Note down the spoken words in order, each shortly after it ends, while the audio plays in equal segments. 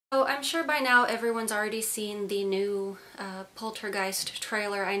So I'm sure by now everyone's already seen the new Poltergeist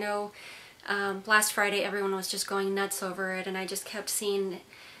trailer. I know last Friday everyone was just going nuts over it, and I just kept seeing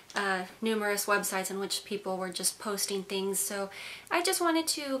numerous websites in which people were just posting things. So I just wanted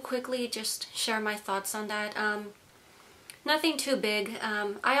to quickly just share my thoughts on that. Nothing too big.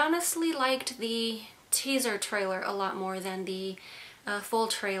 I honestly liked the teaser trailer a lot more than the full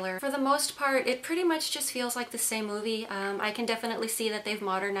trailer. For the most part, it pretty much just feels like the same movie. I can definitely see that they've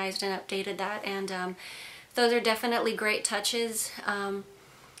modernized and updated that, and those are definitely great touches.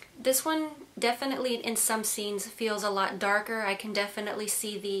 This one definitely in some scenes feels a lot darker. I can definitely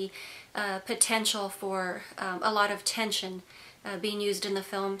see the potential for a lot of tension being used in the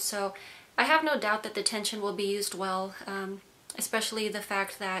film, so I have no doubt that the tension will be used well, especially the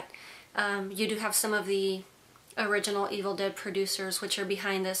fact that you do have some of the original Evil Dead producers which are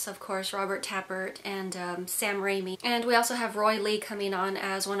behind this, of course, Robert Tappert and Sam Raimi. And we also have Roy Lee coming on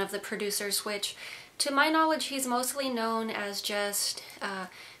as one of the producers, which to my knowledge he's mostly known as just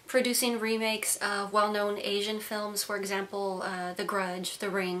producing remakes of well-known Asian films, for example, The Grudge, The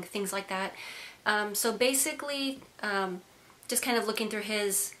Ring, things like that. So basically, just kind of looking through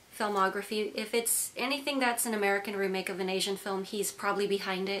his filmography, if it's anything that's an American remake of an Asian film, he's probably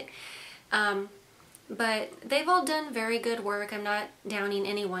behind it. But they've all done very good work. I'm not downing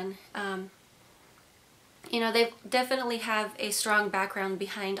anyone. You know, they definitely have a strong background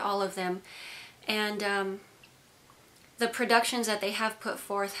behind all of them, and the productions that they have put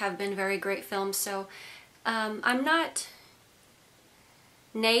forth have been very great films. So I'm not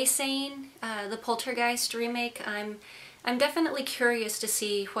naysaying the Poltergeist remake. I'm definitely curious to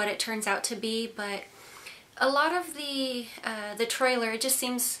see what it turns out to be, but a lot of the trailer, it just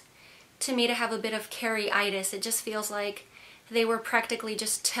seems to me to have a bit of Carrie-itis. It just feels like they were practically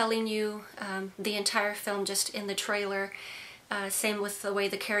just telling you the entire film just in the trailer. Same with the way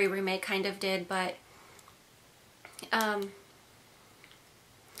the Carrie remake kind of did, but I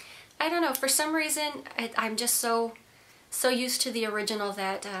don't know, for some reason I'm just so used to the original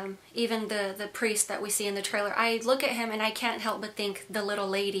that even the priest that we see in the trailer, I look at him and I can't help but think the little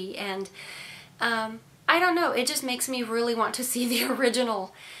lady, and I don't know, it just makes me really want to see the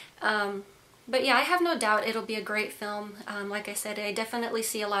original. But yeah, I have no doubt it'll be a great film. Like I said, I definitely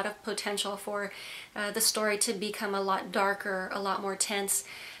see a lot of potential for the story to become a lot darker, a lot more tense.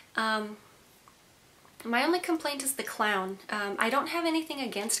 My only complaint is the clown. I don't have anything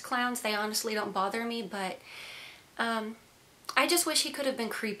against clowns, they honestly don't bother me, but I just wish he could have been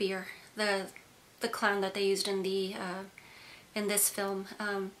creepier, the clown that they used in the in this film.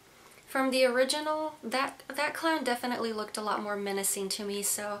 From the original, that clown definitely looked a lot more menacing to me,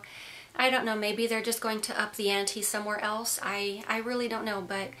 so I don't know, maybe they're just going to up the ante somewhere else. I really don't know,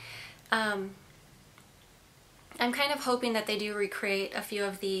 but I'm kind of hoping that they do recreate a few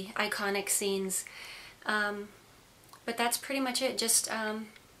of the iconic scenes. But that's pretty much it. Just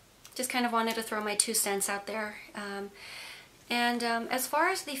kind of wanted to throw my 2 cents out there. As far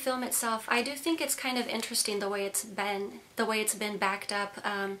as the film itself, I do think it's kind of interesting the way it's been backed up.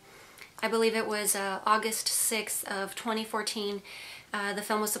 I believe it was August 6th of 2014. The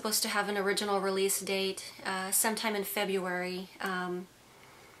film was supposed to have an original release date sometime in February.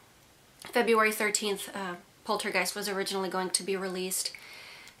 February 13th, Poltergeist was originally going to be released,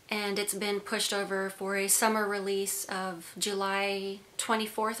 and it's been pushed over for a summer release of July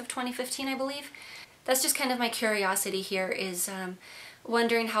 24th of 2015, I believe. That's just kind of my curiosity here, is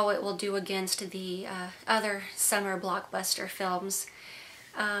wondering how it will do against the other summer blockbuster films.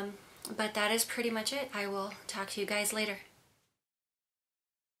 But that is pretty much it. I will talk to you guys later.